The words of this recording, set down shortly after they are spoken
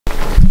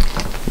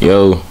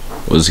Yo,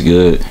 what's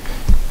good?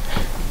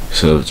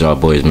 So y'all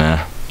boys,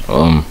 man.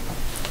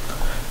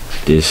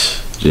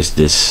 This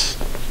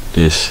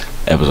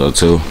episode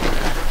 2.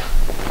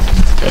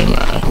 Hey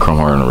man, chrome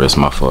heart on the wrist,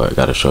 my fault.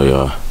 Gotta show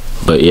y'all.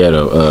 But yeah,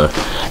 though,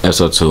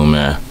 episode 2,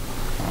 man.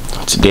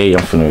 Today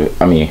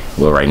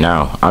right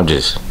now,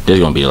 this is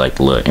gonna be like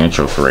the little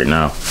intro for right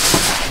now,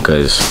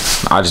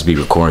 cause I'll just be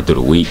recording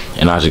through the week,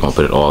 and I'm just gonna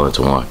put it all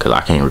into one, cause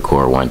I can't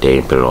record one day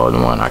and put it all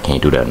in one. I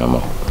can't do that no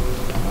more.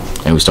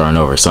 And we starting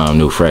over, something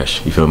new,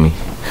 fresh. You feel me?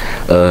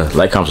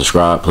 Like, comment,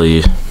 subscribe,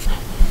 please.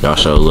 Y'all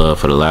show love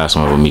for the last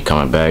one with me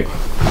coming back.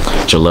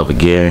 Show love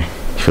again.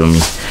 You feel me?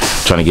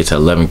 Trying to get to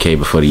 11K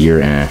before the year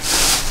end.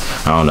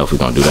 I don't know if we're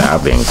gonna do that.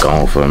 I've been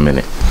gone for a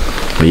minute.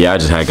 But yeah, I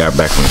just had got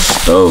back from the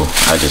stove.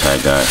 I just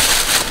had got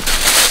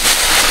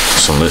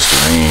some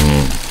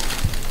Listerine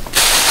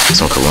and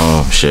some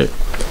cologne shit.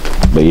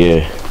 But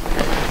yeah,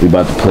 we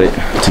about to put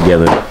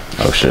together.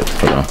 Oh shit,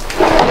 hold on.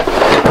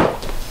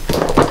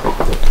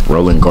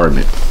 Rolling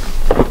garment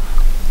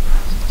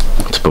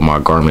to put my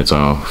garments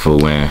on for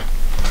when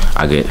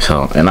I get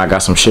home. And I got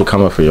some shit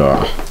coming for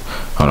y'all.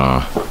 Hold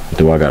on.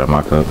 Do I got a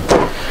mock-up?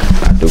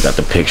 I do got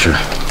the picture.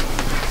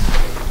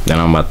 Then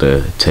I'm about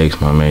to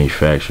text my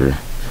manufacturer,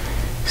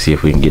 see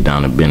if we can get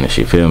down to business.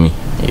 You feel me?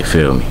 You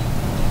feel me?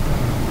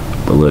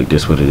 But look,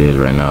 this what it is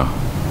right now.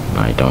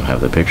 I don't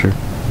have the picture.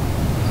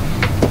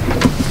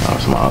 Oh,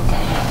 it's my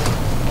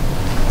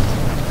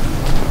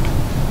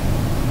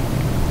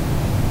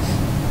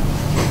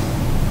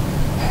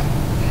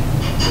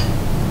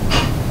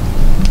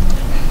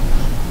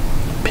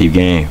peep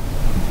game.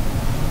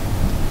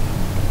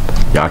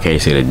 Y'all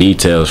can't see the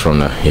details from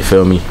the, you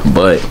feel me?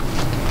 But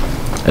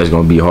it's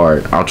gonna be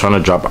hard. I want to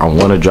drop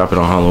it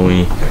on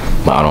Halloween,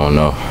 but I don't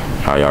know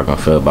how y'all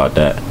gonna feel about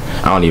that.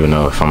 I don't even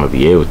know if I'm gonna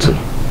be able to.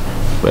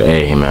 But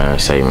hey man,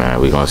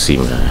 we gonna see,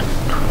 man.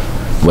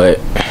 But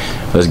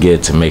let's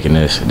get to making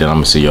this, then I'm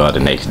gonna see y'all the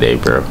next day,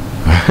 bro.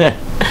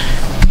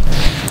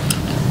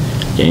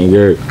 Getting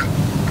good.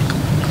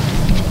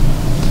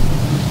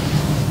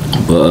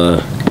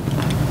 But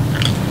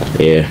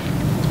yeah,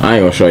 I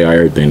ain't gonna show y'all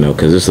everything though,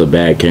 cause this is a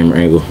bad camera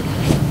angle,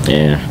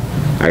 and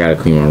I gotta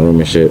clean my room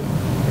and shit.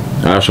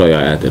 I'll show y'all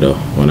after though,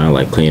 when I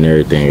like clean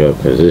everything up,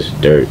 cause it's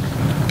dirt.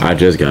 I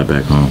just got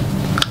back home.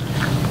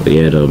 But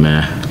yeah though,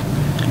 man,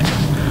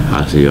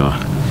 I'll see y'all.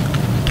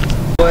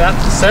 Boy,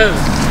 after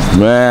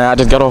 7. Man, I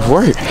just got off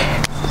work.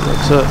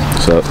 What's up?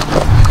 What's up?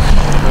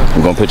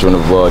 I'm gonna put you in the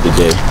vlog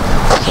today.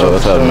 So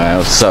what's up, man?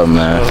 What's up,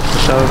 man? For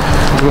sure.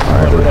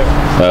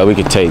 Alright, we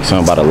could take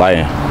something about the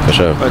lighting, for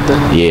sure. Right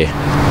there? Yeah.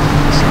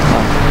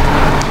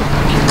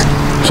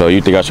 So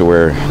you think I should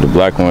wear the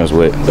black ones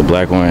with the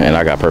black one, and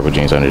I got purple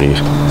jeans under these,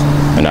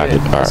 and I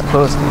could. All right.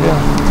 Close. Yeah.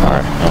 All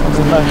right.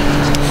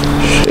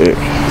 Shit.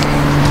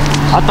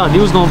 I thought you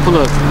was gonna pull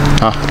up.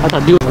 Huh? I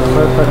thought you was.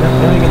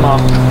 Let me get my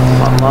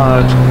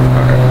lodge.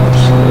 All right.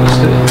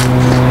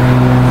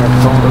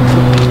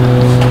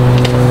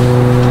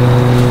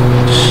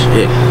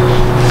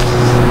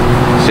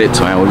 Shit,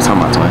 twin. What you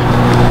talking about, twin?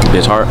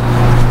 Bitch heart.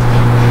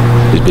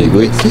 This big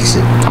week. Fix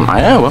it.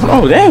 I am.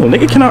 Oh damn,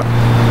 nigga cannot.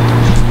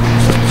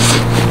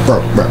 Bro.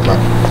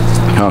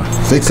 Huh?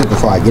 Fix it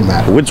before I get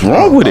mad. What's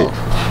wrong with it?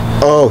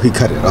 Oh, he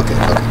cut it. Okay.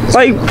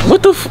 Like,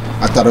 what the f?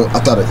 I thought it.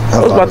 I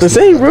was about to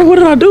say, bro, what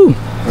did I do?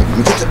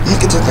 You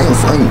get the thing in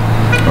frame.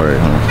 All right,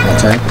 huh?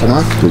 Okay, come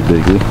on. This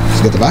big week.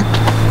 Let's get the back.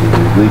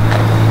 Big week.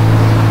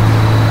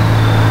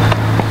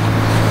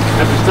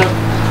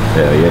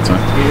 Hell yeah, twin.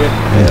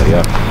 Hell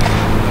yeah.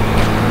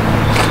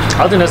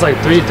 I think that's like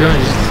 300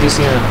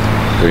 BCM.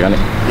 300?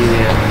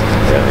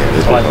 Yeah.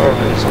 This Like hard.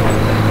 400 something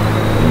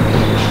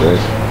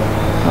like that.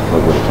 I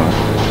fuck with it, twin.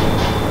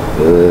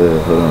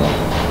 Hold on.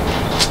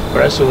 Bro,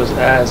 that shit was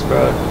ass,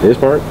 bro. This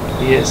part?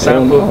 Yeah,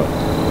 sample.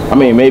 I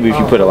mean, maybe if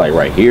you put it like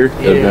right here, it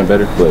would have been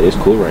better. But it's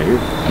cool right here.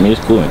 I mean,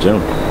 it's cool in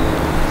general.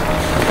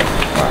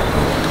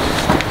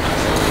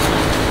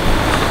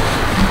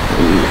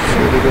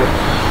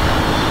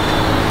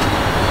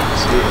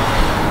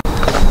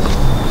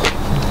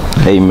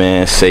 Hey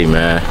man, say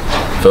man,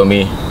 feel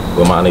me?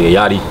 With my nigga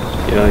Yachty.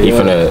 Yeah. He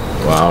finna,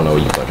 well, I don't know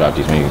when you gonna drop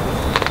these niggas.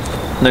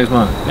 Next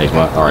month. Next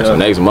month. All right, so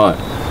next month,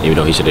 even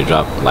though he should have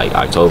dropped like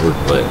October,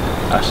 but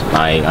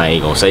I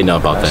ain't gonna say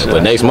nothing about that.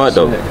 But next month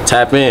though,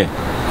 tap in.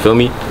 Feel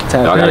me?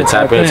 Y'all gotta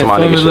tap into my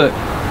nigga shit.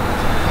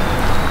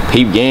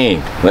 Peep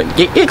game. Like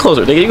get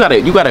closer,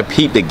 nigga. You gotta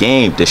peep the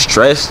game. The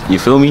stress, you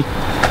feel me?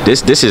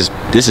 This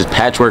is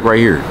patchwork right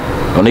here.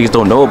 No niggas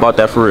don't know about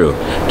that for real.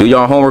 Do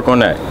y'all homework on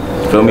that.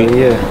 Feel me?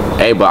 Yeah.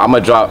 Hey, but I'm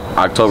gonna drop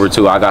October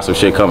 2. I got some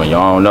shit coming.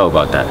 Y'all don't know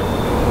about that.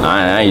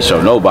 I ain't show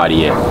nobody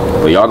yet.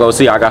 But y'all go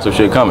see I got some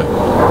shit coming.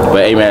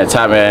 But hey man,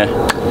 tap man.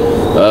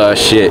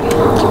 Shit.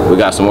 We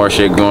got some more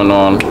shit going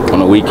on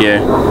the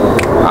weekend.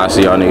 I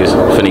see y'all niggas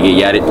finna get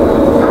yatted.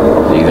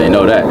 Niggas ain't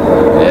know that.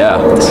 Yeah.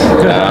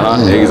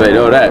 Niggas ain't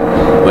know that.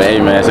 But hey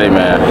man, say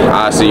man,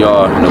 I'll see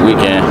y'all in the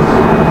weekend.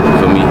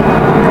 Feel me?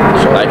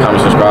 Like,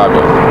 comment, subscribe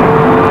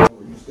though.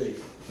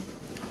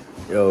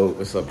 Yo,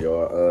 what's up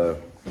y'all?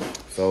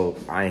 So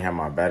I ain't have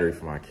my battery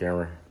for my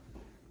camera.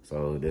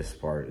 So this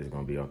part is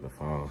gonna be off the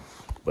phone.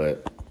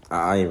 But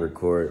I ain't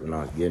record when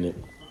I was getting it.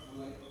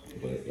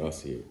 But y'all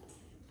see it.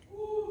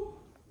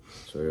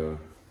 So y'all.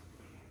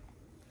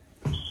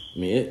 I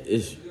mean,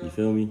 it's, you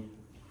feel me?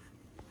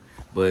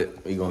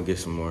 But we gonna get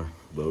some more.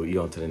 But we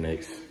on to the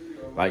next.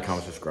 Like,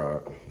 comment,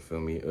 subscribe. You feel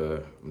me?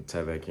 I'm gonna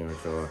tap back in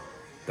with y'all.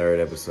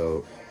 3rd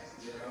episode.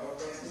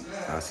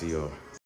 I'll see y'all.